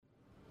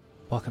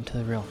Welcome to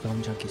the Real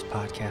Film Junkies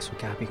podcast. We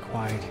gotta be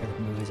quiet here.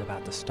 The movie's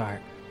about to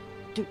start.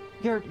 Dude,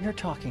 you're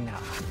talking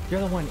now. You're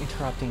the one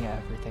interrupting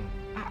everything.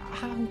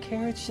 I don't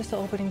care. It's just the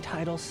opening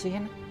title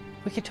scene.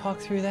 We could talk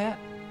through that.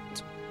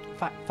 It's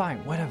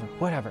fine.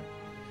 Whatever.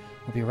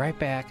 We'll be right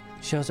back.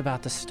 Show's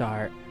about to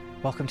start.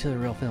 Welcome to the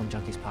Real Film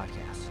Junkies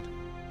podcast.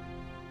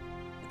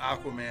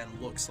 Aquaman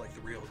looks like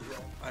the real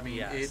deal. I mean,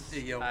 Yes.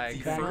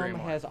 Venom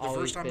has the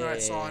always first time that I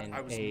saw it, been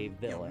I was a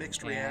villain,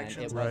 mixed and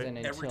reactions. it wasn't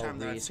Every until time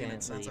that I've seen it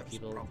recently since, I've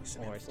people probably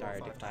seen more it 4 or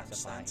started to 5 times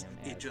classify since. him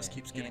It as just an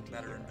keeps getting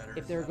better and anti-hero. better. If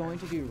and they're better. going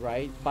to do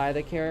right by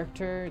the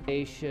character,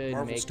 they should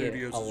Marvel make it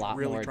Studios a lot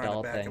really more trying to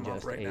adult back than him up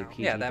just right a now.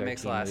 PG-13 Yeah, that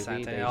makes a lot of sense.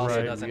 movie. And it They also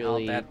should doesn't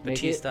really help that make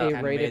Batista it a kind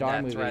of rated made R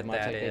that movie, threat much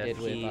that like they if,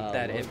 did with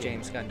that if Logan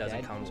James Gunn and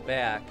doesn't Deadpool. comes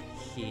back,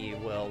 he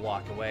will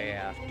walk away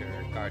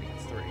after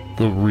Guardians 3.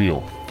 The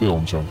Real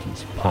Film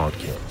Junkies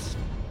podcast.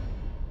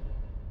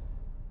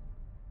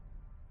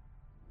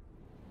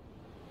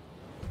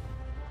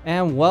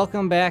 And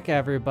welcome back,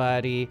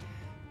 everybody,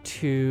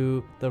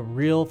 to the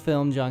Real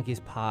Film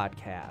Junkies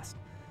podcast.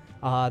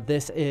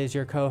 This is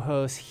your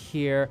co-host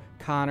here,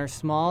 Connor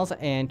Smalls,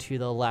 and to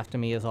the left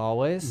of me, as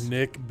always,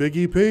 Nick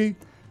Biggie P.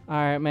 All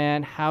right,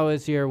 man. How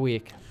was your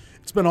week?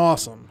 It's been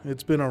awesome.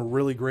 It's been a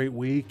really great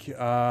week.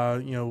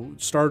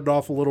 Started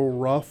off a little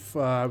rough.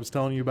 I was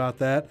telling you about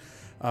that.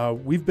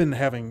 We've been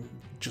having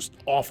just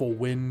awful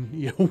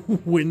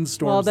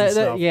windstorms and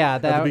stuff.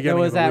 There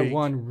was that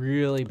one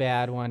really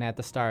bad one at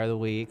the start of the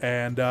week.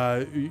 And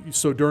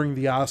so during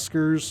the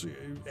Oscars,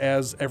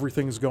 as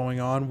everything's going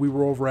on, we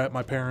were over at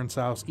my parents'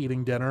 house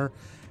eating dinner,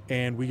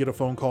 and we get a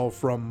phone call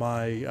from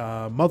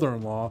my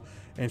mother-in-law,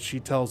 and she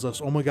tells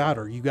us, "Oh my God,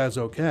 are you guys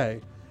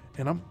okay?"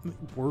 And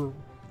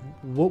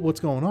what's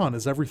going on?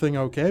 Is everything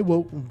okay?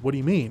 Well, what do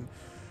you mean?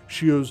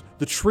 She goes,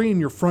 "The tree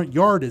in your front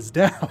yard is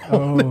down."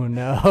 Oh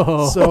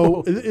no!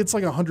 So it's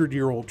like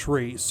 100-year-old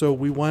tree. So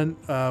we went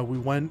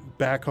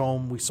back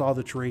home. We saw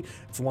the tree.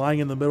 It's lying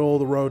in the middle of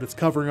the road. It's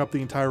covering up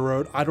the entire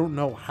road. I don't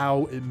know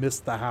how it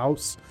missed the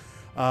house,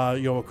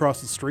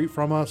 across the street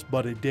from us,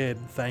 but it did,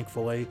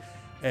 thankfully.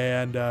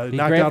 And Be knocked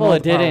down grateful all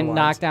it the power didn't lines.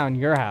 knock down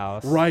your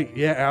house. Right?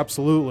 Yeah,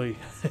 absolutely.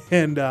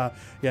 And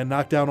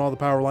knocked down all the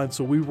power lines.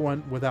 So we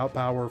went without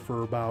power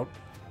for about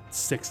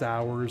 6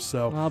 hours.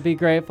 So I'll be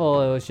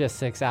grateful it was just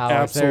 6 hours.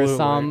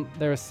 Absolutely.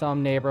 There were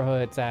some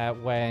neighborhoods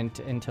that went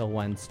until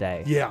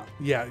Wednesday. Yeah,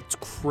 it's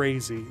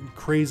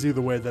crazy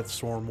the way that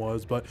storm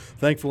was. But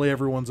thankfully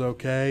everyone's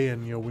okay,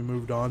 and we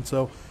moved on.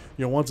 So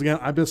once again,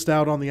 I missed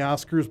out on the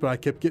Oscars, but I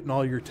kept getting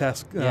all your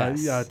texts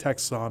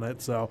on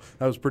it, so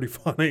that was pretty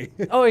funny.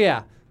 Oh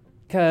yeah,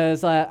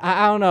 because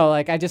I don't know,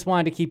 I just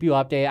wanted to keep you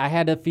updated. I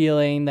had a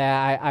feeling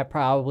that I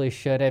probably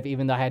should have,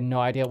 even though I had no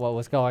idea what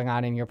was going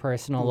on in your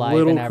personal life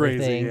Little and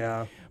everything. crazy,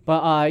 yeah.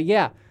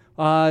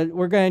 But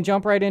we're going to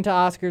jump right into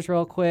Oscars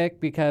real quick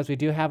because we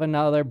do have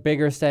another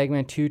bigger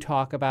segment to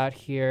talk about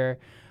here.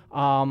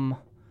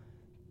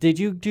 Did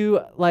you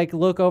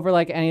look over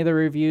any of the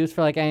reviews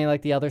for any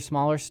the other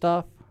smaller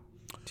stuff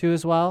too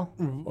as well?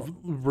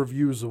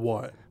 Reviews of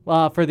what?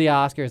 For the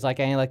Oscars,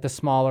 any the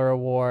smaller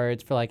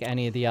awards for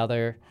any of the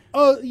other.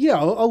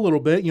 Yeah, a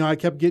little bit. I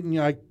kept getting.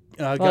 I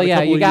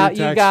got you got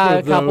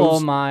a couple those.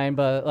 of mine,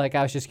 but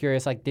I was just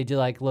curious. Did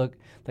you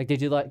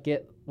did you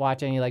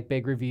watch any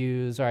big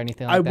reviews or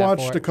anything like that? I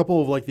watched a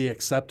couple of the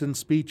acceptance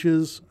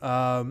speeches.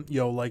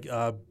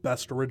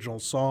 Best original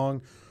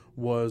song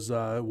was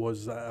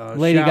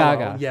Lady Shallow.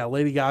 Gaga. Yeah,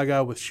 Lady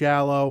Gaga with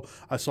 "Shallow."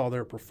 I saw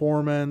their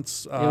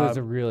performance. It was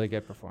a really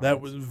good performance.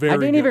 That was very. I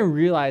didn't good. even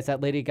realize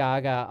that Lady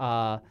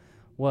Gaga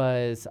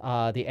was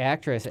the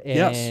actress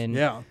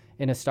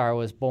in A Star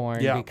Was Born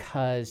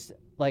because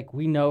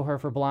we know her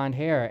for blonde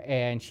hair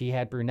and she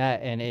had brunette,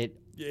 and it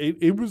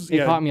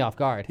caught me off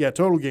guard. Yeah,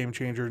 total game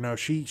changer. No,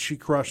 she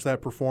crushed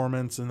that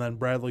performance. And then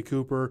Bradley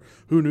Cooper.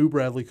 Who knew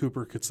Bradley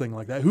Cooper could sing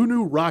like that? Who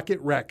knew Rocket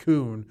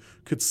Raccoon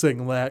could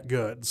sing that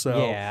good?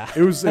 So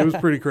it was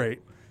pretty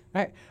great.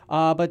 All right,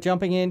 but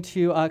jumping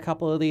into a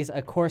couple of these,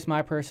 of course,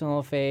 my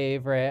personal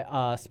favorite,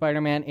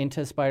 Spider-Man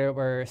Into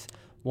Spider-Verse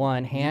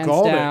won hands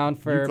down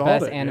for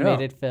best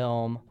animated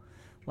film.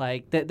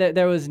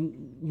 There was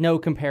no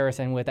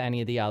comparison with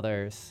any of the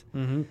others.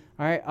 Mm-hmm.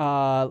 All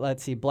right,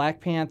 let's see. Black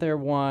Panther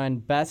won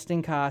Best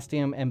in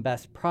Costume and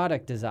Best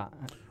Product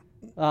Design,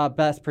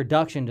 Best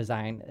Production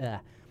Design.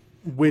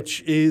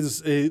 Which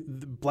is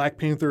Black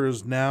Panther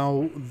is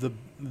now the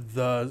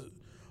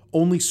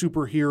only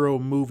superhero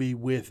movie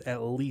with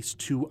at least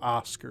 2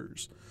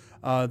 Oscars.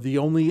 The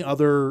only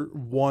other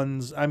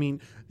ones,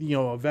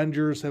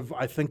 Avengers have,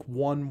 I think,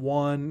 won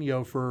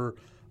one, for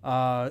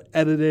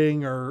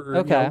editing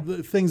or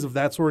things of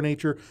that sort of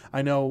nature.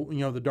 I know,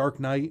 The Dark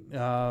Knight,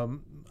 The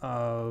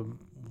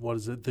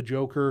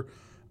Joker,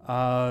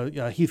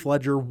 Heath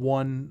Ledger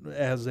won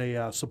as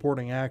a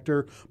supporting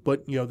actor,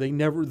 but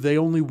they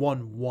only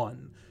won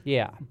one.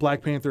 Yeah.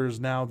 Black Panther is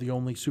now the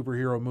only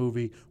superhero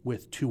movie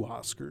with 2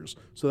 Oscars.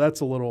 So that's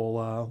a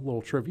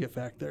little trivia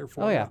fact there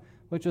for you. Oh, yeah.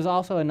 Which was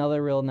also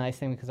another real nice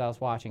thing because I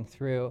was watching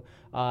through,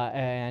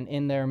 and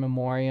in their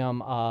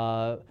memoriam,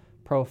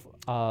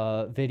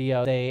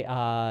 video,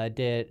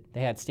 they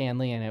had Stan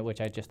Lee in it,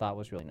 which I just thought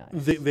was really nice.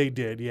 They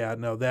did, yeah.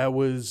 No,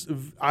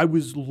 I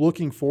was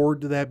looking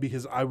forward to that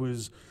because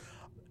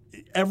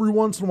every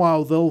once in a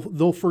while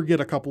they'll forget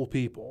a couple of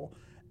people.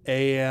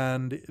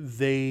 And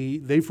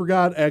they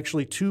forgot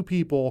actually 2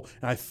 people,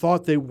 and I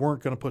thought they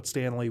weren't going to put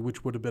Stan Lee,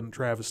 which would have been a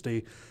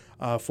travesty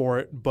for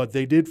it. But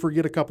they did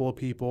forget a couple of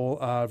people.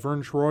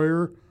 Vern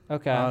Troyer,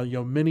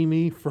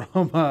 Mini-Me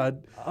from I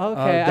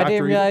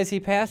didn't realize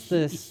he passed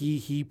this.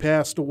 He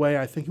passed away.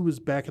 I think it was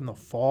back in the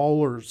fall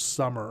or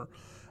summer.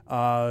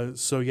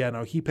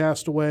 He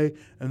passed away.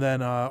 And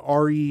then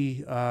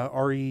R.E.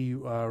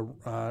 Ermey,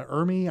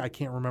 I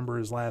can't remember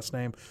his last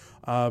name,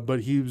 but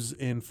he was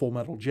in Full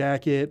Metal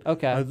Jacket.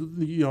 Okay.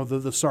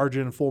 The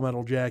sergeant in Full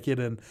Metal Jacket,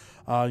 and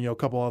a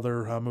couple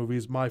other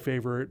movies. My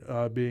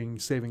favorite being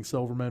Saving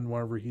Silverman,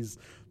 whenever he's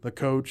the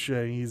coach.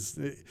 He's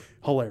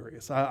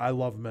hilarious. I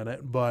love him in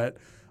it. But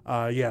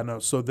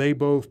so they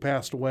both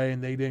passed away,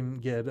 and they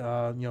didn't get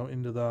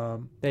into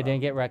the. They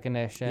didn't get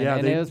recognition. Yeah,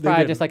 and it was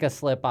probably just like a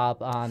slip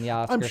up on the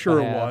Oscars. I'm sure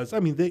it was.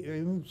 I mean,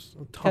 a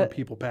ton of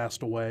people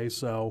passed away,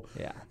 so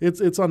yeah,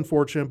 it's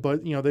unfortunate.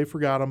 But they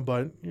forgot him.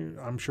 But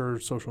I'm sure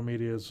social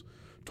media has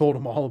told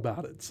them all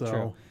about it. So.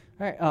 True.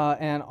 All right,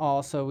 and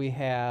also we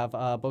have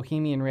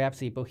Bohemian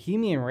Rhapsody.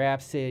 Bohemian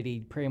Rhapsody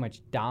pretty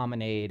much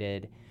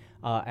dominated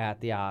at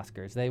the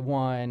Oscars. They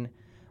won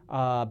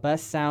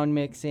Best Sound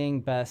Mixing,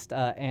 Best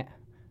Sound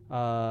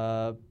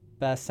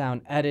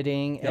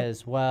Editing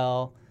as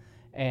well.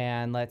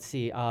 And let's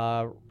see,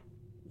 what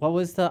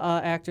was the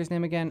actor's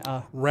name again?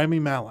 Rami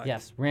Malek.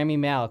 Yes, Rami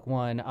Malek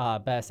won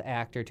Best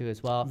Actor too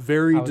as well.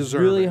 Very deserving. I was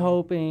really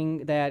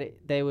hoping that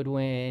they would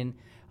win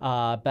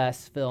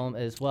Best Film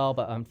as well,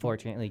 but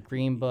unfortunately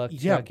Green Book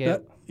took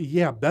it.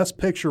 Best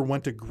Picture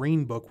went to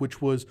Green Book,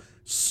 which was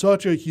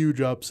such a huge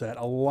upset.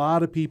 A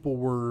lot of people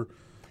were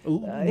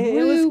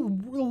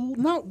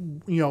not,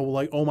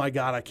 like, oh my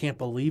God, I can't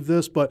believe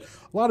this, but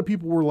a lot of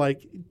people were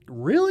like,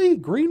 really?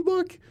 Green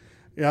Book?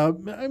 Yeah,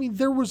 I mean,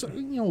 there was a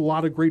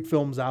lot of great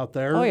films out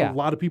there. Oh, yeah. A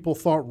lot of people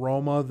thought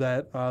Roma,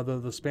 that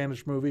the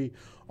Spanish movie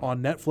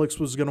on Netflix,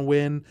 was going to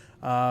win.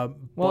 It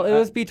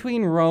was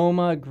between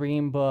Roma,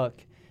 Green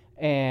Book,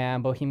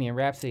 and Bohemian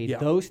Rhapsody. Yeah.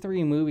 Those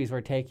 3 movies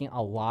were taking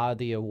a lot of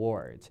the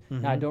awards.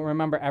 Mm-hmm. Now, I don't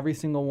remember every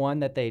single one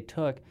that they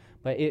took,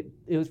 but it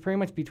was pretty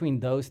much between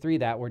those 3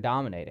 that were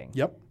dominating.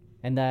 Yep.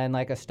 And then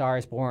like A Star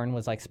Is Born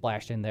was like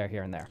splashed in there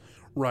here and there.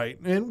 Right,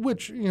 and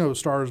which,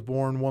 Star Is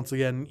Born, once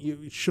again,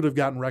 should have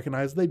gotten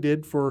recognized. They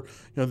did for,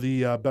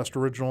 the best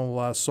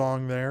original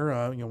song there,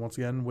 once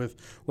again, with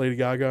Lady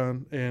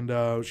Gaga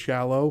and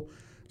Shallow.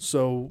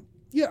 So,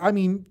 yeah, I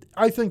mean,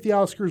 I think the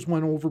Oscars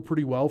went over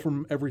pretty well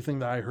from everything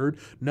that I heard.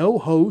 No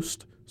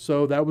host,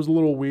 so that was a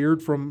little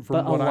weird from what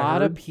I heard. But a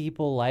lot of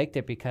people liked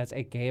it because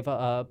it gave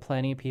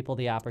plenty of people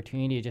the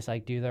opportunity to just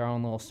like do their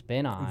own little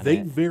spin on it. They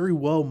very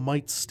well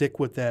might stick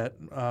with that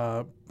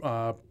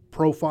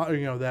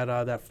profile,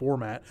 that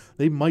format.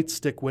 They might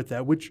stick with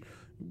that, which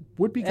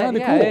would be kind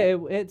of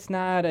cool. It's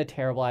not a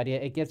terrible idea.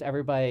 It gives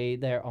everybody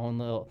their own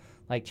little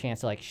like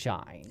chance to like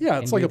shine. Yeah,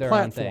 it's like a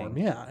platform.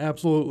 Yeah,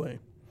 absolutely.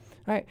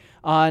 All right.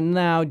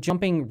 Now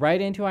jumping right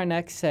into our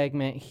next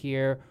segment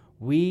here,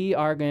 we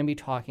are going to be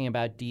talking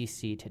about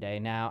DC today.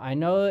 Now I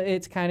know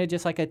it's kind of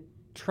just like a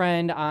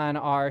trend on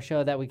our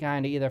show that we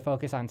kind of either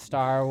focus on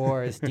Star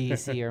Wars,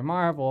 DC, or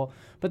Marvel,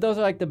 but those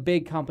are like the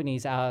big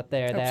companies out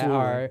there that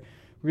are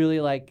really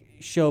like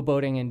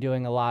showboating and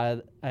doing a lot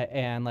of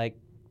and like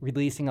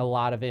releasing a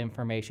lot of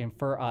information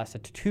for us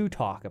to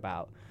talk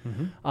about.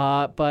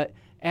 Mm-hmm. But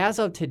as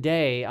of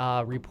today,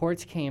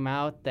 reports came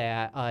out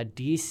that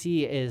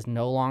DC is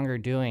no longer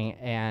doing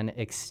an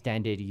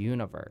extended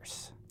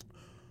universe.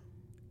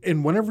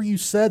 And whenever you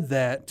said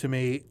that to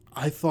me,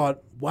 I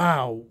thought,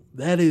 wow,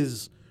 that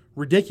is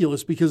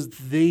ridiculous, because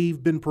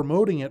they've been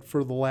promoting it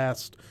for the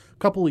last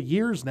couple of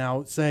years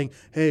now, saying,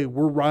 hey,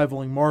 we're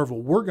rivaling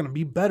Marvel. We're going to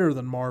be better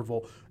than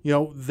Marvel.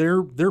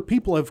 Their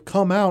people have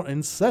come out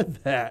and said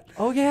that.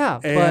 Oh,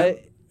 yeah. And,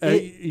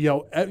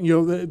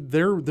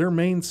 their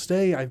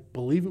mainstay, I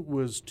believe it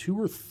was 2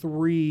 or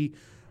 3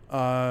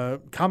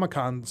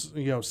 Comic-Cons,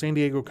 San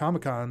Diego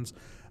Comic-Cons,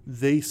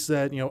 they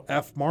said,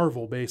 F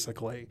Marvel,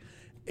 basically.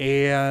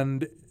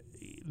 And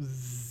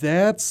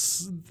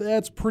that's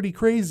pretty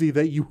crazy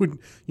that you would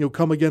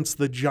come against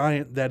the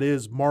giant that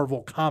is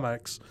Marvel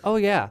Comics. Oh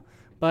yeah,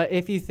 but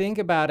if you think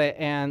about it,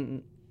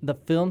 and the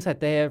films that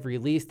they have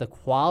released, the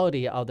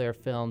quality of their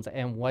films,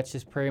 and what's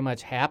just pretty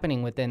much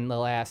happening within the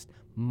last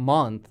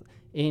month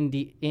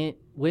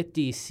with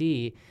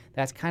DC,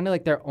 that's kind of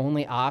like their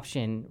only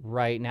option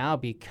right now,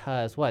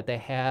 because they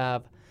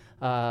have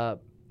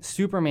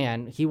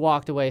Superman. He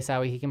walked away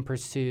so he can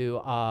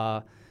pursue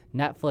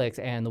Netflix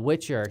and The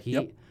Witcher.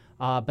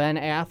 Ben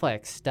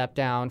Affleck stepped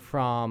down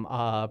from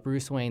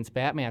Bruce Wayne's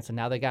Batman, so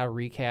now they got a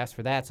recast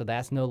for that. So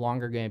that's no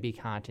longer going to be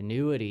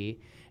continuity,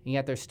 and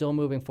yet they're still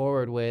moving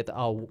forward with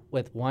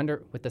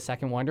the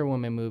second Wonder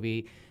Woman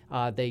movie.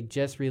 They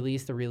just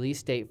released the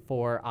release date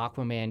for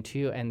Aquaman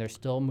 2, and they're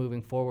still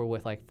moving forward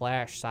with like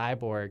Flash,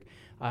 Cyborg,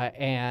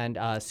 and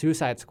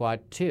Suicide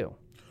Squad 2.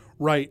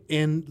 Right.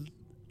 And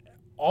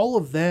all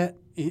of that,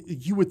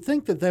 you would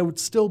think that would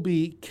still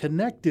be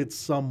connected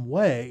some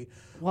way.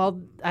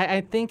 Well,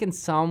 I think in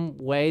some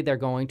way they're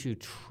going to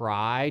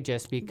try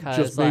just because,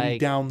 Just maybe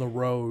down the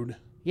road.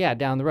 Yeah,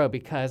 down the road,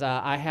 because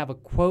I have a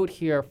quote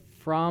here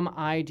from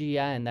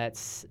IGN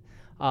that's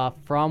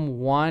from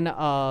one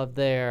of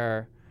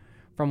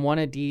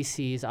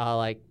DC's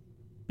like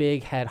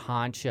big head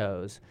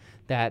honchos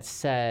that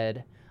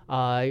said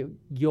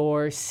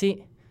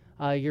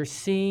you're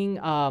seeing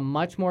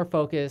much more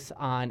focus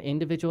on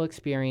individual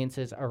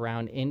experiences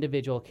around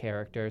individual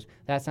characters.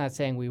 That's not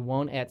saying we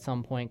won't at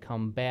some point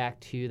come back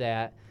to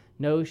that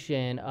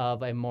notion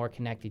of a more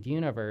connected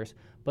universe,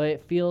 but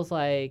it feels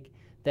like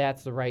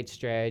that's the right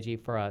strategy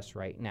for us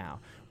right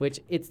now, which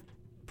it's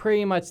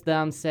pretty much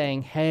them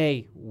saying,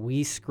 hey,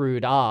 we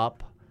screwed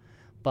up,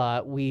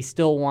 but we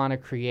still want to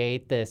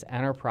create this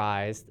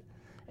enterprise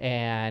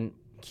and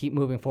keep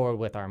moving forward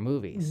with our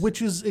movies. Which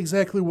is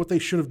exactly what they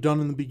should have done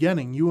in the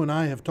beginning. You and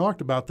I have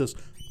talked about this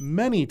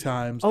many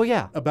times. Oh,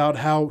 yeah. About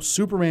how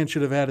Superman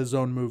should have had his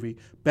own movie,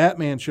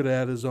 Batman should have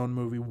had his own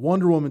movie,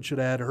 Wonder Woman should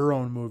have had her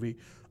own movie,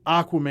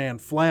 Aquaman,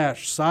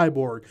 Flash,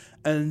 Cyborg,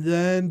 and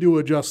then do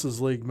a Justice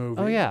League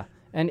movie. Oh, yeah.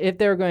 And if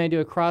they were going to do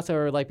a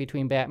crossover like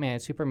between Batman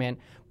and Superman,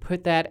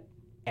 put that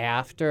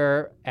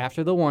after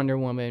the Wonder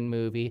Woman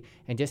movie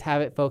and just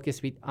have it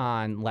focus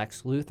on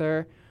Lex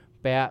Luthor,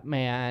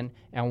 Batman,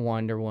 and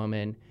Wonder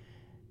Woman,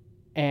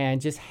 and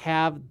just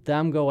have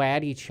them go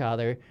at each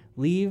other.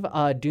 Leave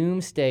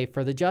Doomsday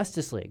for the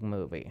Justice League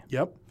movie.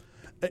 Yep.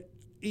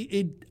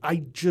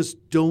 I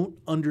just don't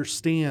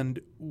understand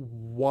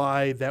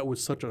why that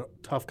was such a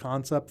tough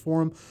concept for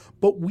him.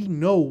 But we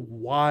know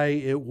why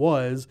it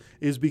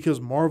is because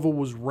Marvel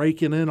was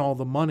raking in all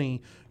the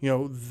money,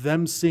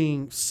 them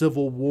seeing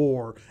Civil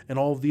War and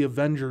all of the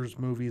Avengers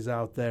movies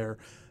out there,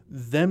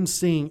 them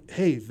seeing,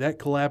 hey, that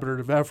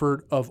collaborative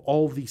effort of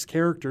all of these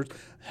characters.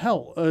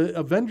 Hell,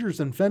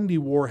 Avengers Infinity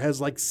War has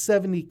like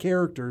 70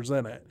 characters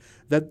in it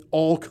that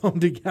all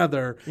come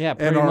together. Yeah,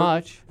 pretty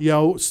much.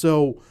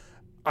 So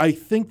I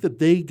think that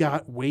they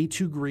got way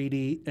too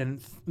greedy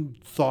and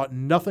thought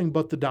nothing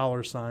but the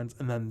dollar signs,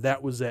 and then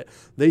that was it.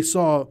 They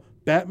saw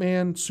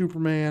Batman,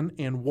 Superman,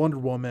 and Wonder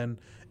Woman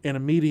and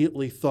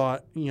immediately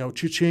thought,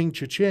 cha-ching,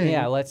 cha-ching.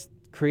 Yeah, let's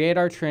create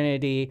our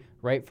Trinity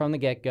right from the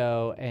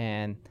get-go,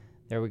 and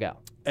there we go.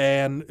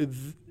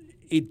 And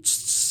it's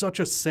such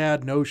a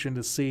sad notion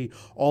to see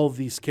all of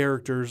these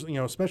characters,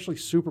 especially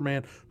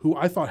Superman, who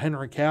I thought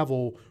Henry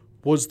Cavill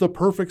was the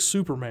perfect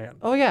Superman.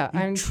 Oh, yeah.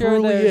 I'm sure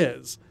he truly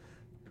is.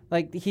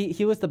 Like,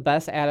 he was the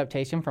best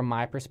adaptation from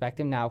my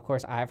perspective. Now, of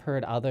course, I've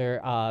heard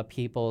other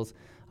people's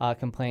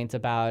complaints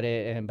about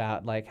it and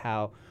about, like,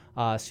 how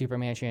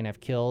Superman shouldn't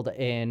have killed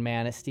in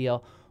Man of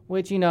Steel,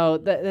 which,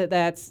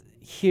 that's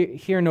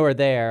here nor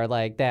there.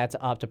 Like, that's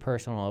up to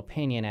personal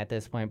opinion at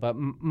this point. But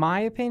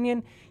my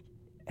opinion,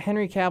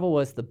 Henry Cavill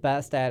was the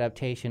best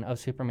adaptation of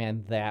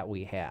Superman that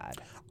we had.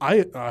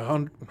 I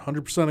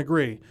 100%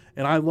 agree.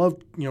 And I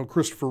loved,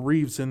 Christopher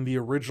Reeves in the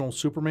original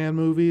Superman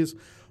movies,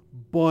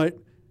 but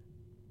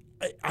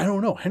I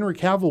don't know. Henry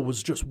Cavill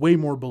was just way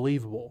more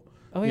believable.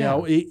 Oh, yeah.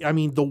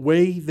 The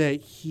way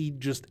that he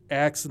just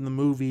acts in the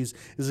movies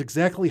is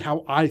exactly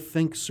how I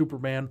think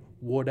Superman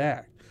would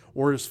act,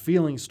 or his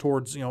feelings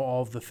towards,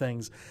 all of the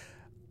things.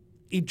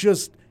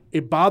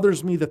 It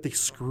bothers me that they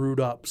screwed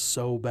up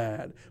so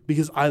bad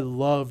because I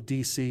love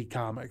DC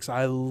Comics.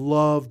 I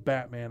love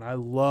Batman. I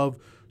love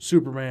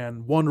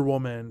Superman, Wonder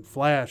Woman,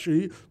 Flash,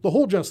 the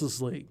whole Justice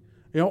League.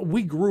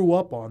 We grew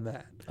up on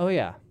that. Oh,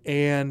 yeah.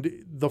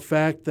 And the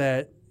fact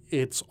that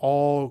it's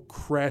all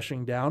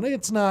crashing down.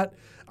 It's not.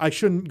 I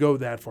shouldn't go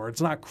that far. It's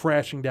not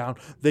crashing down.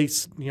 They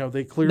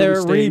clearly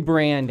they're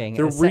rebranding.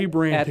 They're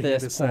rebranding at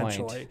this it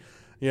essentially.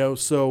 Point.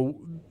 So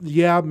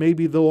yeah,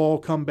 maybe they'll all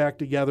come back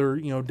together.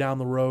 Down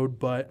the road,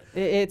 but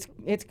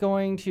it's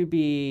going to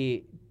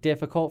be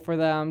difficult for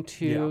them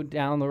to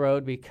down the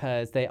road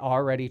because they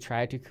already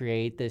tried to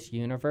create this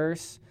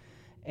universe,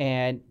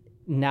 and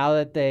now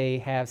that they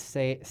have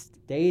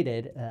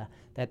stated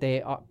that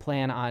they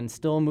plan on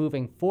still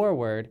moving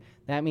forward,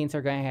 that means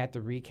they're going to have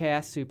to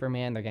recast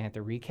Superman, they're going to have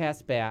to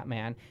recast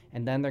Batman,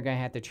 and then they're going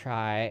to have to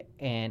try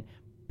and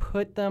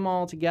put them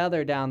all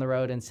together down the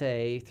road and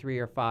say 3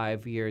 or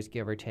 5 years,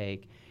 give or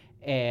take,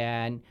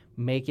 and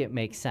make it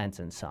make sense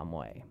in some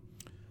way.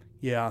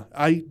 Yeah,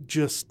 it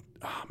just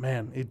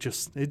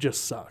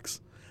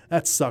sucks.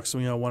 That sucks,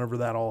 whenever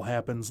that all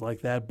happens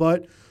like that.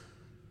 But,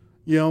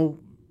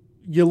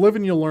 you live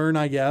and you learn,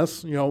 I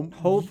guess.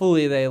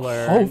 Hopefully they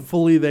learn.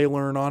 Hopefully they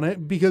learn on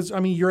it because,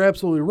 you're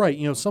absolutely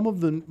right. Some of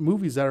the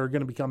movies that are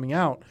going to be coming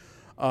out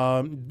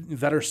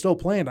that are still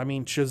planned.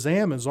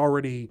 Shazam has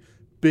already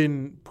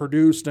been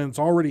produced and it's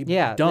already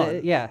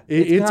done.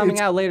 It's coming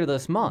out later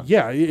this month.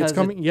 Yeah, it's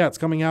coming. It's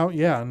coming out.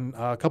 Yeah, in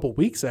a couple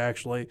weeks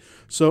actually.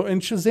 So,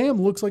 and Shazam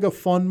looks like a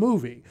fun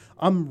movie.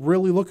 I'm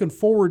really looking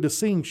forward to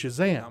seeing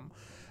Shazam.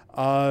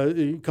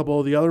 A couple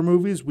of the other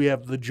movies, we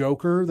have The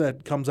Joker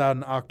that comes out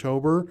in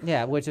October.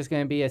 Yeah, which is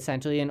going to be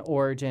essentially an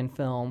origin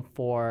film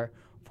for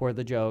for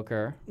the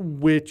Joker.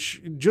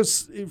 Which,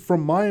 just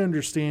from my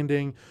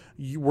understanding,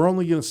 we're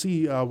only going to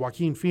see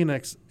Joaquin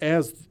Phoenix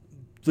as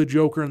the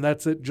Joker, and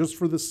that's it, just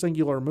for this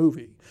singular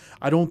movie.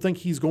 I don't think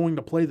he's going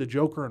to play the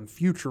Joker in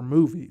future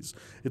movies.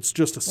 It's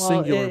just a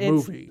singular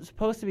movie. It's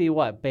supposed to be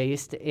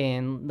based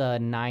in the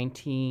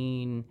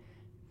 19...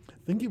 I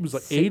think it was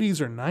like 80s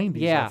or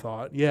 90s, I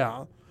thought.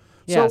 Yeah.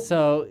 Yeah,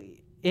 so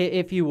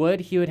if he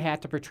would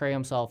have to portray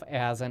himself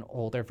as an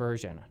older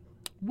version.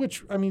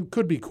 Which, I mean,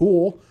 could be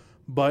cool,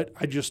 but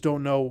I just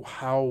don't know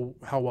how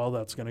well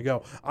that's going to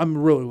go. I'm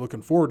really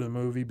looking forward to the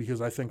movie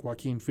because I think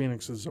Joaquin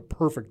Phoenix is a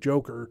perfect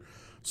Joker.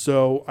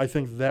 So I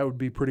think that would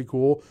be pretty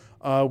cool.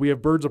 We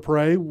have Birds of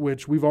Prey,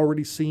 which we've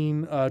already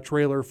seen a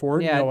trailer for.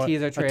 Yeah, a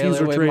teaser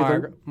trailer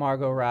with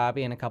Margot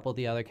Robbie and a couple of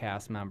the other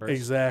cast members.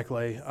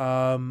 Exactly.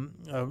 And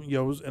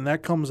that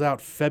comes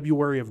out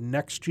February of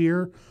next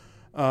year.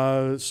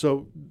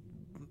 So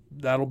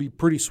that'll be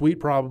pretty sweet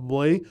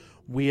probably.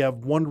 We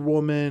have Wonder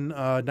Woman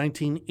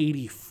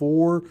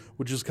 1984,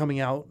 which is coming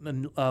out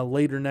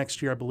later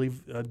next year, I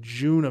believe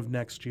June of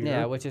next year.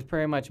 Yeah, which is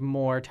pretty much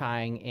more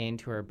tying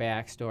into her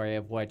backstory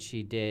of what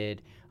she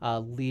did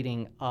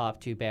leading up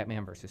to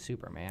Batman versus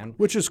Superman.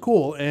 Which is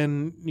cool.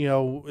 And,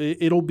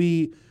 it'll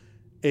be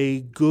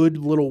a good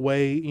little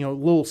way,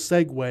 little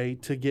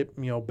segue to get,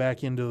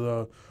 back into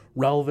the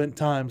relevant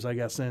times, I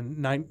guess,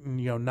 in, not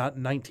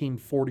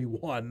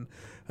 1941,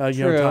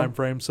 time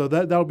frame. So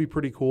that'll be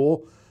pretty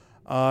cool.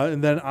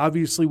 And then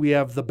obviously we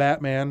have The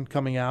Batman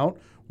coming out,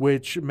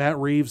 which Matt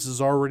Reeves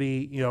is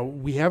already,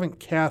 we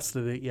haven't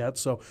casted it yet,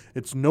 so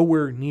it's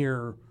nowhere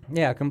near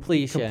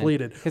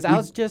completed. Because I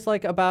was just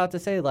about to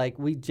say,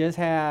 we just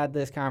had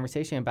this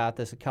conversation about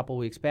this a couple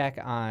weeks back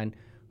on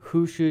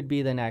who should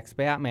be the next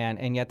Batman,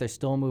 and yet they're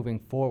still moving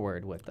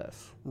forward with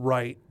this.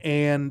 Right.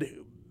 And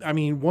I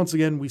mean, once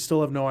again, we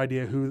still have no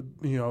idea who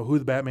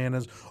the Batman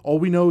is. All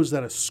we know is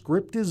that a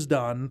script is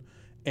done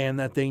and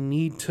that they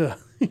need to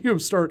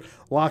start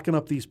locking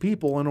up these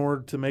people in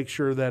order to make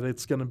sure that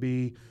it's going to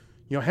be,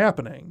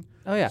 happening.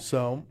 Oh, yeah.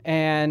 So,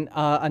 and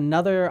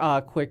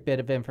another quick bit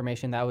of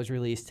information that was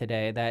released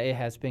today, that it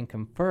has been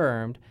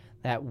confirmed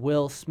that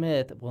Will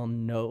Smith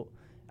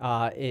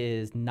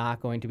is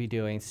not going to be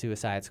doing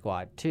Suicide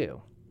Squad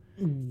 2.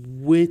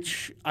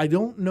 Which I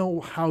don't know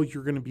how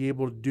you're going to be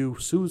able to do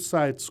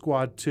Suicide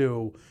Squad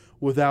 2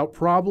 without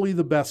probably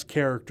the best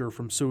character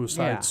from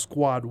Suicide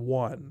Squad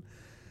 1.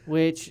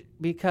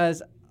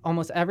 Because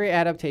almost every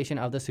adaptation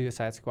of the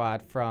Suicide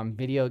Squad, from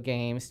video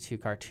games to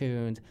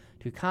cartoons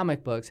to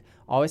comic books,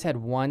 always had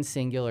one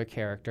singular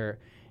character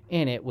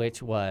in it,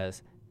 which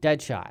was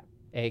Deadshot,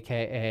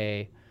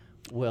 a.k.a.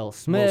 Will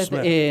Smith.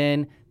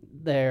 In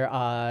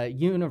their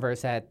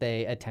universe that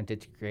they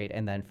attempted to create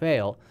and then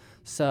fail.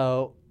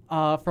 So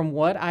from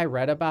what I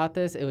read about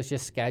this, it was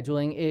just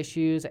scheduling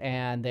issues,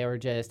 and they were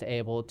just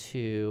able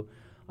to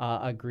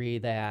agree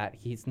that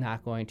he's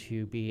not going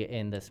to be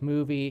in this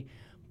movie.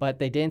 But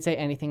they didn't say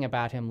anything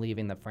about him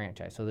leaving the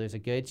franchise. So there's a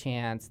good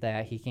chance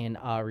that he can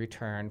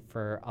return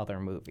for other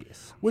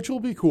movies. Which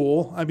will be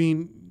cool. I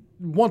mean,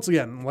 once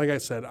again, like I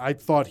said, I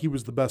thought he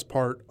was the best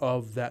part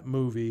of that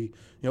movie,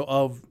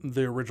 of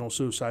the original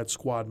Suicide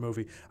Squad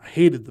movie. I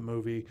hated the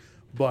movie,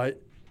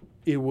 but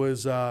it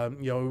was,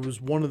 it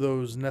was one of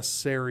those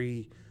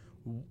necessary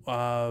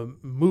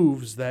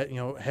moves that,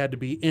 had to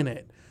be in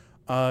it.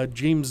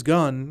 James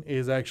Gunn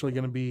is actually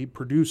going to be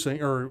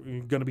producing or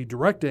going to be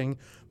directing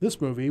this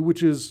movie,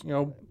 which is,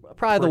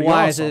 probably the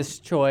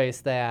wisest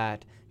choice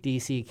that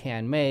DC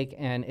can make.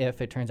 And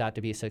if it turns out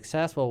to be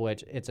successful,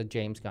 which it's a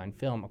James Gunn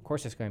film, of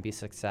course it's going to be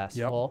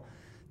successful,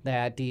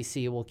 that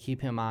DC will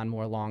keep him on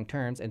more long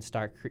terms and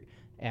start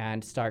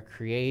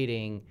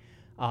creating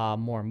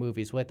more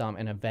movies with them,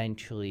 and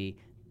eventually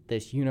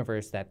this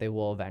universe that they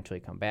will eventually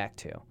come back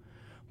to.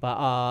 But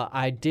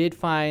I did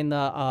find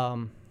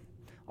the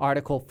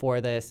article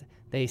for this.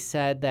 They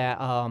said that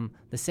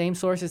the same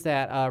sources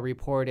that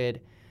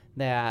reported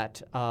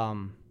that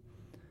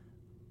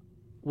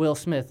Will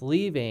Smith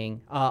leaving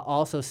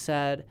also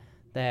said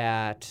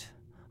that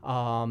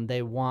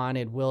they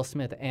wanted Will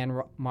Smith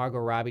and Margot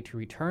Robbie to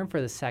return for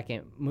the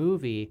second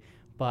movie,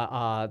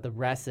 but the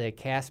rest of the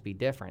cast be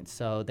different.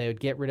 So they would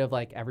get rid of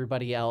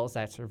everybody else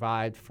that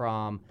survived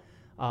from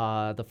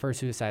the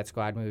first Suicide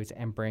Squad movies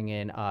and bring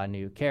in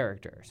new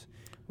characters,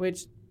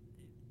 which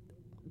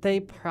they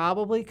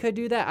probably could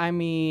do that. I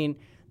mean,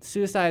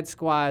 Suicide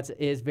Squads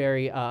is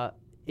very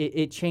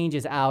it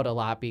changes out a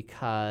lot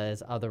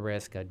because of the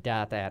risk of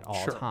death at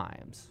all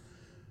times.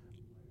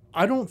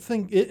 I don't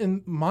think it,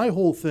 and my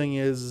whole thing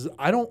is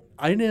I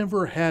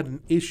never had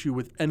an issue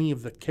with any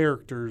of the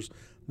characters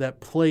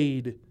that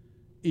played,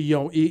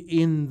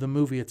 in the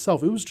movie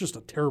itself. It was just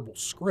a terrible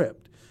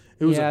script.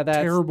 It was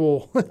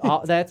terrible.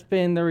 That's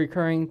been the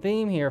recurring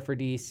theme here for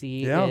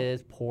DC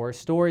is poor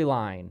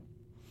storyline.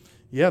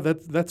 Yeah,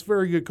 that's a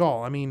very good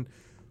call. I mean,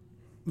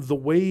 the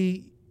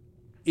way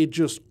it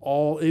was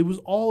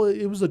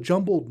a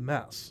jumbled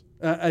mess.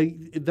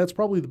 That's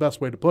probably the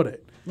best way to put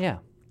it. Yeah.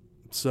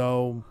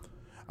 So,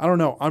 I don't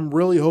know. I'm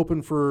really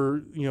hoping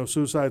for,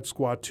 Suicide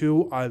Squad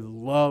 2. I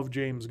love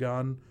James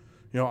Gunn.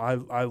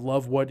 I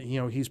love what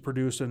he's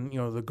producing.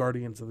 The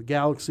Guardians of the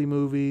Galaxy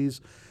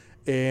movies,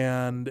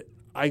 and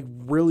I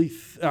really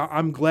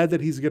I'm glad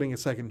that he's getting a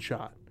second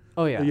shot.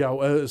 Oh yeah.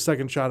 A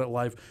second shot at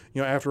life.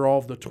 After all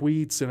of the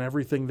tweets and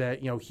everything that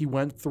he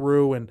went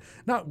through, and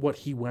not what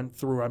he went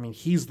through. I mean,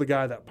 he's the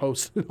guy that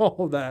posted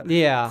all of that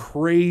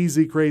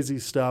crazy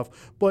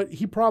stuff. But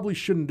he probably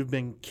shouldn't have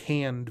been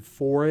canned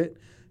for it.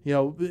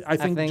 I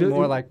think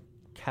more like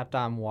kept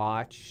on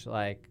watch.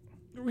 Like,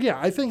 yeah,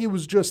 I think it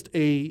was just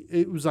a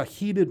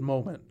heated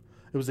moment.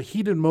 It was a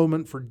heated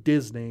moment for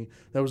Disney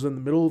that was in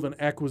the middle of an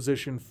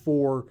acquisition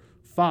for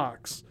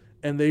Fox.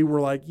 And they were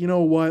like, you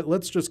know what?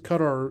 Let's just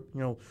cut our,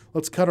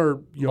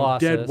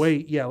 dead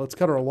weight. Yeah, let's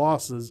cut our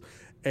losses,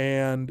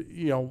 and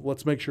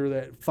let's make sure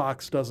that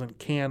Fox doesn't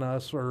can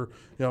us, or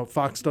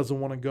Fox doesn't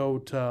want to go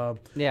to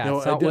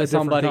with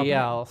somebody company.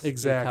 else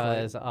Exactly,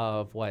 because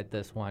of what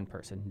this one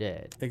person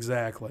did.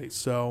 Exactly.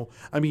 So,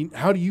 I mean,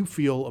 how do you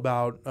feel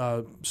about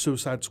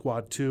Suicide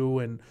Squad 2,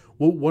 and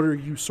what are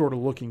you sort of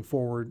looking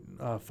forward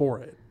for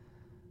it?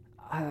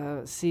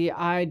 See,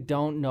 I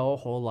don't know a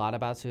whole lot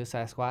about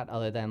Suicide Squad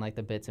other than like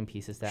the bits and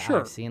pieces that Sure.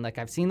 I've seen. Like,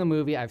 I've seen the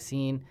movie, I've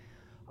seen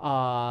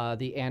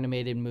the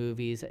animated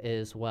movies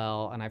as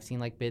well, and I've seen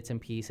like bits and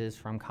pieces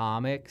from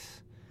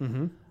comics.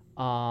 Mm-hmm.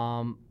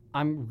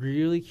 I'm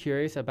really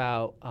curious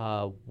about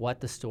what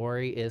the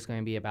story is going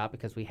to be about,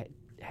 because we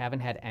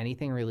haven't had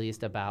anything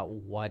released about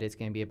what it's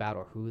going to be about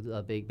or who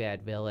the big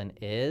bad villain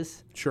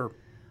is. Sure.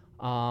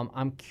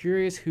 I'm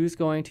curious who's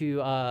going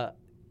to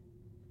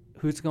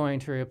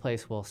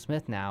replace Will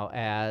Smith now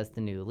as the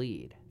new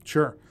lead.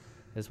 Sure.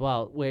 As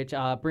well, which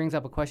brings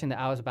up a question that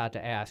I was about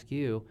to ask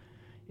you,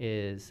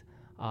 is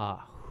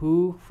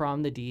who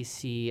from the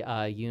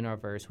DC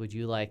universe would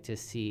you like to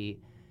see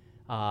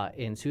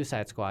in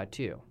Suicide Squad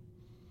 2?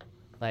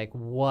 Like,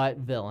 what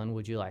villain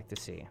would you like to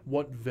see?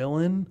 What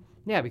villain?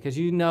 Yeah, because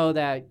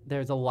that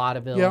there's a lot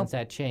of villains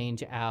that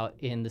change out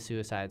in the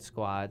Suicide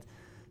Squad.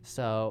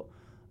 So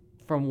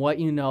from what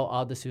you know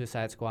of the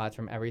Suicide Squads,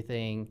 from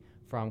everything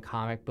from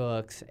comic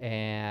books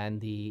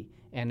and the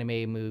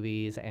anime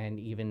movies, and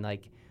even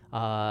like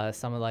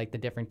some of like the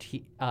different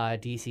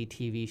DC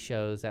TV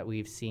shows that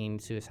we've seen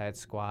Suicide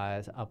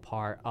Squad a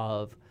part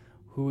of,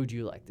 who would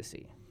you like to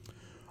see?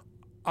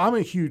 I'm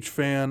a huge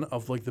fan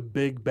of like the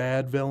big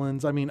bad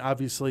villains. I mean,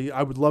 obviously,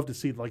 I would love to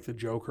see like the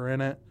Joker in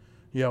it.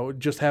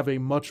 Just have a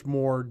much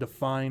more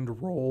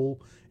defined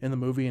role in the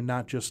movie, and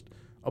not just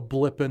a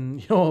blip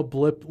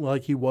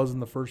like he was in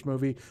the first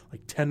movie,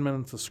 like 10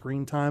 minutes of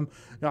screen time.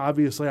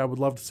 Obviously, I would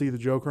love to see the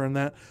Joker in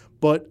that,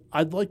 but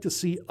I'd like to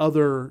see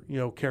other,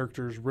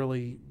 characters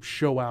really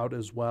show out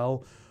as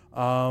well.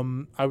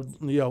 I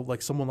would,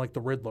 like someone like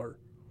the Riddler.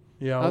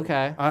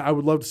 Okay. I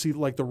would love to see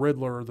like the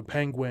Riddler or the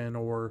Penguin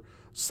or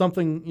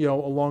something,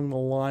 along the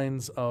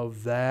lines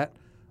of that.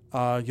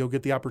 You'll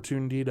get the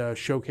opportunity to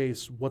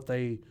showcase what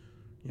they,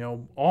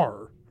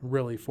 are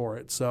really for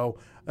it. So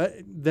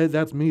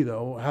that's me,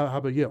 though. How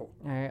about you? All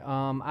right.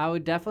 I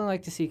would definitely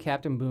like to see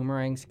Captain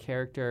Boomerang's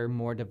character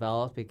more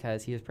developed,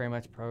 because he is pretty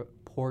much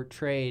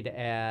portrayed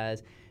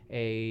as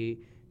a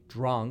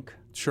drunk.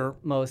 Sure.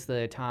 Most of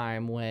the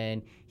time,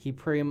 when he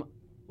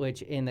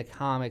which in the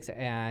comics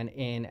and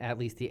in at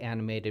least the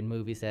animated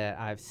movies that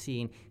I've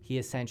seen, he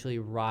essentially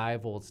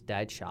rivals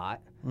Deadshot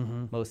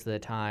most of the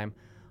time.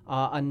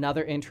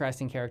 Another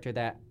interesting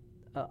character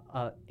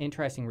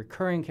interesting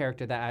recurring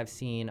character that I've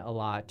seen a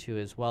lot too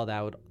as well, that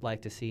I would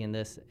like to see in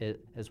this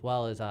as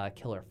well, is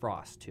Killer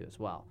Frost too as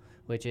well,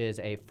 which is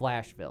a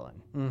Flash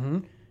villain. Mm-hmm.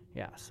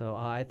 Yeah, so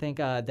I think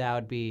that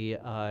would be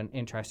an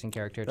interesting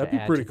character That'd to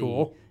be pretty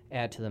cool.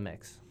 Add to the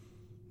mix.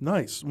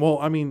 Nice. Well,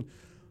 I mean,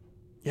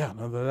 yeah,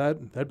 no,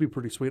 that'd be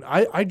pretty sweet.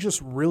 I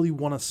just really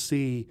want to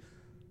see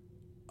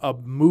a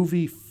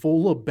movie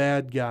full of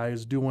bad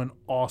guys doing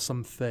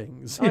awesome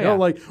things. You know,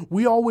 like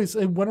we always,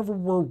 and whenever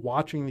we're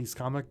watching these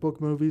comic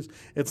book movies,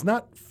 it's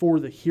not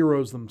for the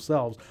heroes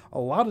themselves. A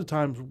lot of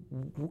times,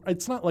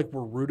 it's not like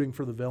we're rooting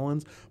for the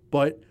villains,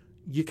 but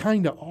you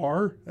kind of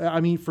are. I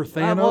mean, for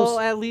Thanos. Well,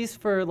 at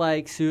least for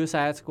like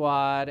Suicide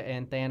Squad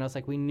and Thanos,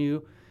 like we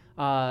knew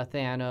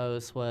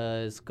Thanos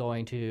was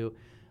going to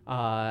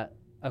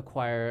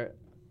acquire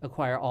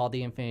all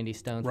the Infinity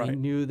Stones. Right. We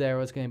knew there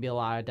was going to be a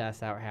lot of deaths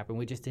that would happen.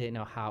 We just didn't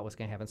know how it was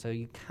going to happen. So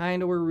you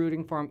kind of were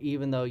rooting for him,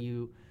 even though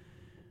you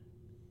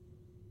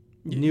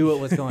knew it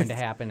was going to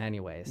happen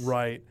anyways.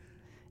 Right.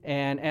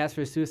 And as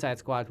for Suicide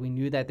Squad, we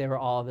knew that they were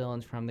all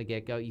villains from the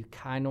get-go. You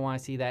kind of want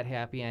to see that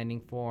happy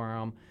ending for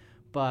them,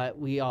 but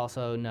we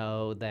also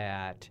know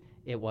that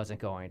it wasn't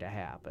going to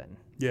happen.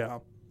 Yeah.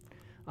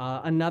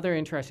 Another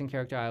interesting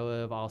character I would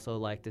have also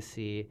liked to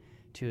see,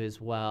 too,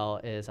 as well,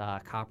 is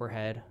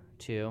Copperhead,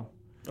 too.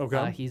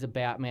 Okay. He's a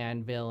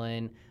Batman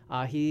villain.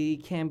 He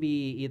can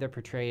be either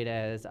portrayed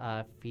as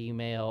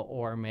female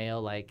or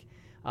male. Like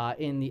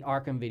in the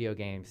Arkham video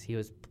games,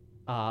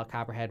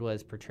 Copperhead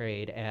was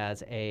portrayed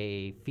as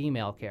a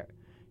female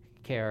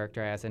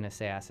character, as an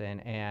assassin,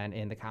 and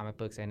in the comic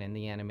books and in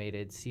the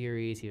animated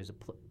series, he was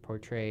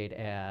portrayed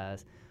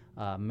as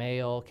a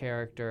male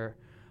character.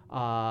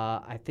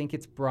 I think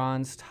it's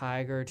Bronze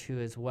Tiger too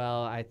as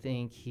well. I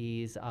think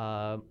he's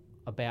a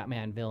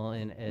Batman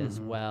villain as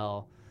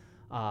well.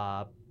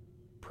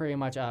 Pretty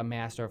much a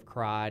master of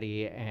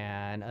karate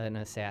and an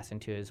assassin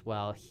too as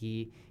well.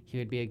 He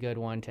would be a good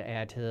one to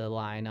add to the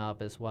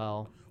lineup as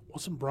well.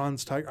 Wasn't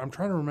Bronze Tiger? I'm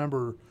trying to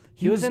remember.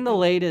 He was in the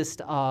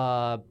latest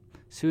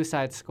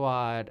Suicide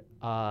Squad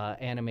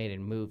animated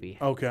movie.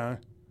 Okay.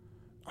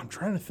 I'm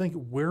trying to think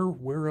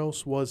where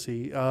else was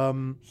he?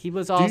 He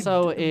was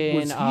also in.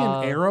 Was he in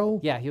Arrow?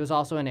 Yeah, he was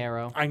also in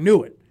Arrow. I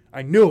knew it.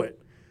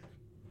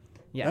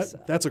 Yes.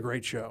 That's a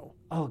great show.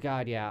 Oh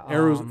God, yeah.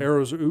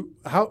 Arrows.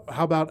 How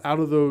about out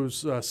of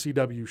those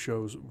CW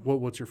shows?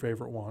 What's your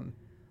favorite one?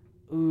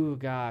 Ooh,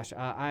 gosh.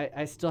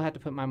 I still have to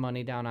put my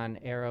money down on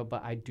Arrow,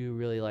 but I do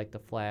really like The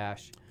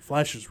Flash.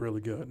 Flash is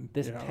really good.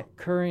 This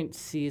current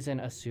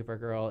season of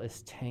Supergirl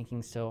is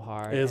tanking so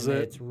hard. Is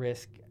it?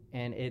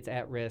 It's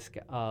at risk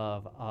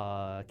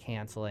of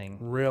canceling.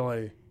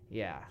 Really?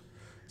 Yeah.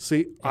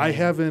 See, I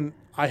haven't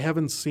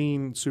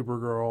seen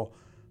Supergirl.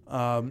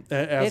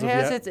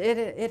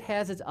 It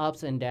has its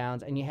ups and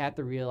downs, and you have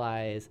to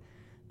realize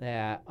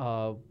that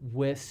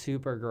with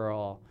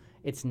Supergirl,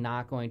 it's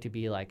not going to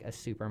be like a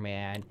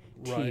Superman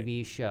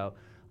TV show.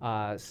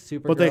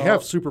 Supergirl, but they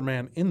have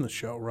Superman in the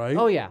show, right?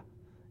 Oh yeah,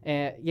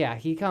 yeah,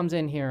 he comes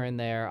in here and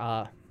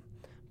there.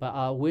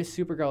 But with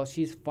Supergirl,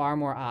 she's far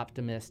more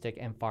optimistic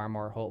and far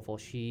more hopeful.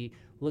 She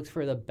looks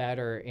for the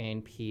better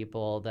in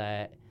people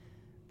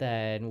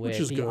than with which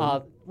is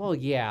good. Well,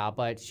 yeah,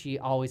 but she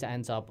always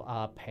ends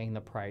up paying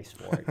the price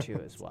for it too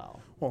as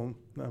well. Well,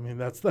 I mean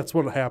that's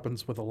what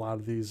happens with a lot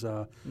of these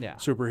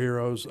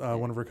superheroes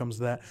whenever it comes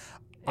to that.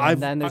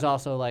 And then there's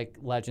also like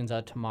Legends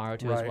of Tomorrow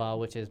too as Right. well,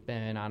 which has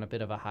been on a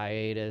bit of a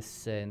hiatus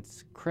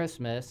since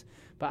Christmas.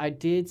 But I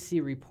did see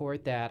a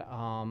report that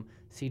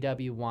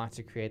CW wants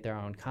to create their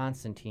own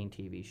Constantine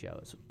TV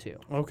shows too.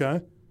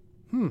 Okay.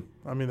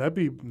 I mean that'd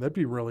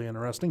be really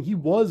interesting. He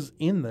was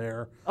in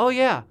there. Oh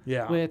yeah.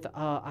 Yeah. With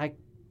I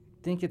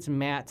think it's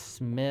Matt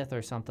Smith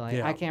or something like that.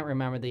 Yeah. I can't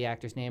remember the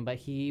actor's name, but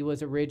he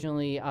was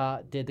originally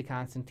did the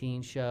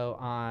Constantine show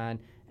on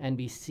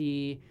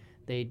NBC.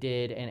 They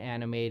did an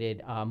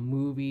animated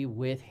movie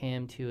with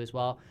him too as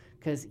well,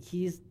 because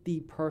he's the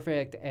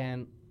perfect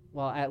and,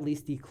 well, at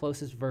least the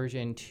closest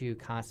version to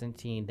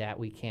Constantine that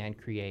we can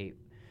create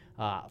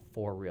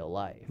for real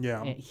life.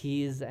 Yeah. And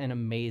he's an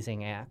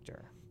amazing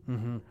actor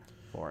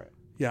for it.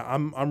 Yeah,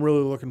 I'm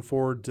really looking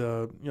forward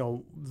to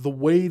the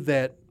way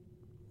that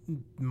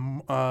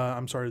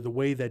the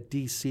way that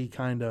DC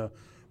kind of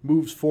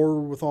moves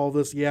forward with all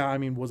this. Yeah, I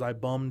mean, was I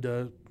bummed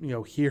to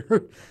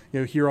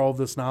hear all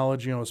this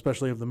knowledge,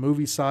 especially of the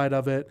movie side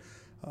of it,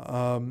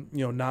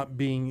 not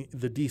being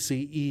the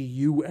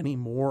DCEU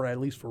anymore, at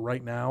least for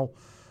right now.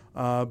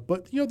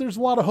 But there's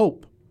a lot of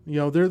hope.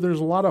 There's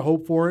a lot of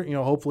hope for it.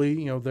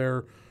 Hopefully,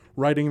 they're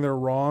righting their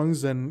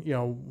wrongs, and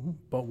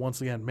but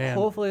once again, man,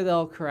 hopefully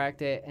they'll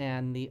correct it.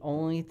 And the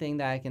only thing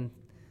that I can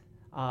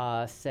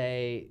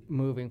say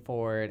moving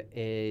forward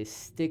is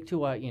stick to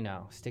what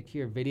stick to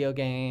your video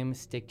games,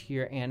 stick to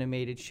your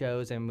animated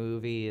shows and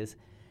movies,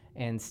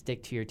 and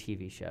stick to your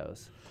TV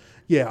shows.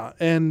 Yeah,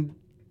 and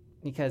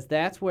because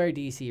that's where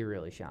DC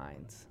really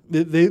shines.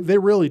 They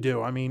really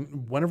do. I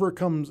mean, whenever it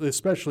comes,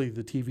 especially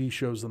the TV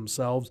shows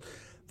themselves,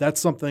 that's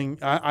something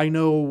I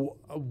know.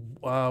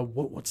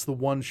 What's the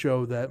one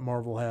show that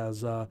Marvel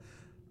has?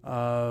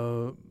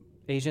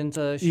 Agents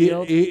of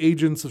S.H.I.E.L.D.?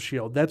 Agents of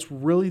S.H.I.E.L.D. That's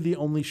really the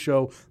only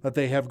show that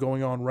they have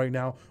going on right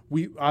now.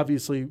 We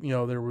obviously,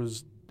 there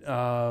was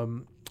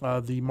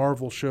the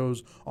Marvel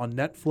shows on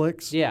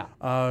Netflix. Yeah.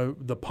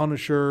 The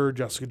Punisher,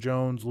 Jessica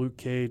Jones, Luke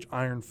Cage,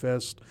 Iron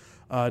Fist,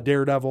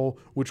 Daredevil,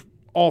 which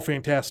all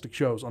fantastic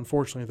shows.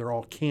 Unfortunately, they're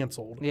all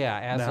canceled. Yeah,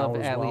 as of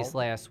at well. least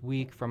last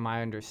week, from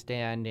my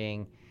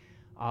understanding,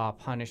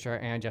 Punisher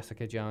and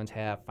Jessica Jones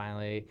have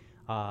finally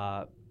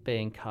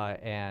been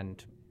cut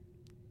and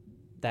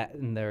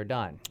they're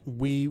done.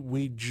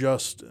 We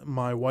just,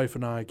 my wife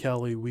and I,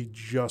 Kelly, we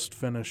just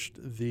finished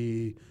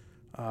the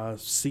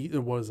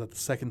the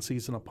second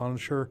season of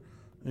Punisher.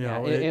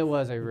 It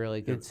was a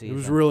really good season. It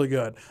was really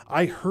good.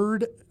 I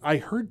heard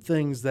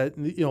things that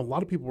a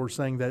lot of people were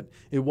saying that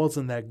it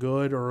wasn't that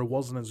good or it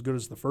wasn't as good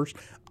as the first.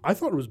 I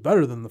thought it was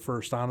better than the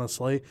first,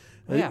 honestly.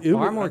 Yeah,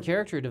 far more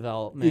character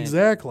development.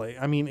 Exactly.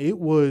 I mean, it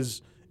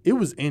was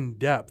in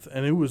depth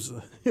and it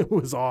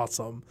was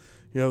awesome.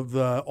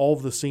 All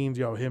of the scenes,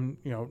 him,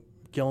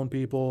 killing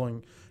people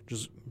and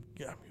just,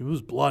 it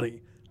was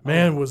bloody.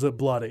 Man, was it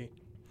bloody.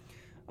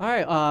 All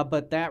right,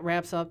 but that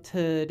wraps up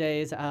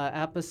today's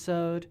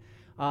episode.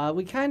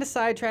 We kind of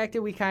sidetracked it.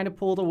 We kind of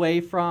pulled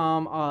away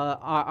from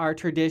our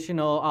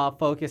traditional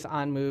focus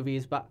on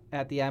movies, but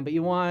at the end. But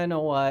you want to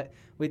know what?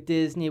 With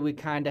Disney, we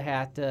kind of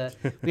had to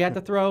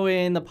throw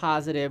in the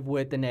positive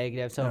with the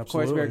negative. So, of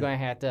course, we're going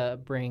to have to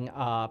bring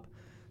up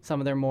some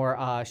of their more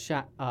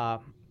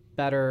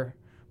better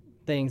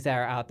things that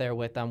are out there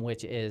with them,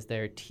 which is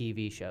their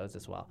TV shows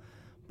as well.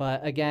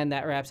 But again,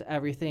 that wraps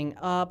everything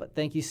up.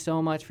 Thank you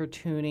so much for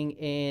tuning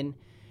in.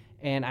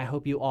 And I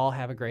hope you all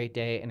have a great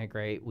day and a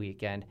great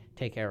weekend.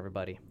 Take care,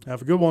 everybody.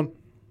 Have a good one.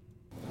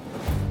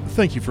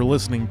 Thank you for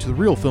listening to the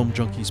Real Film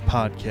Junkies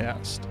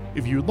podcast.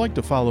 If you would like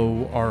to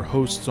follow our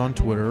hosts on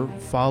Twitter,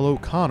 follow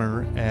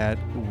Connor at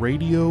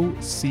Radio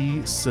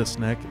C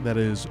Sisnick. That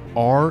is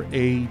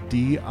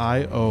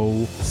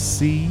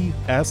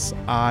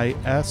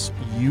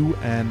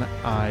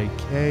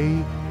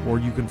RADIOCSISUNIK. Or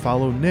you can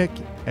follow Nick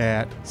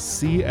at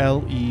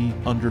CLE_Paulus,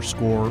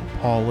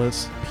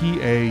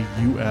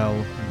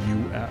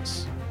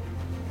 PAULUS.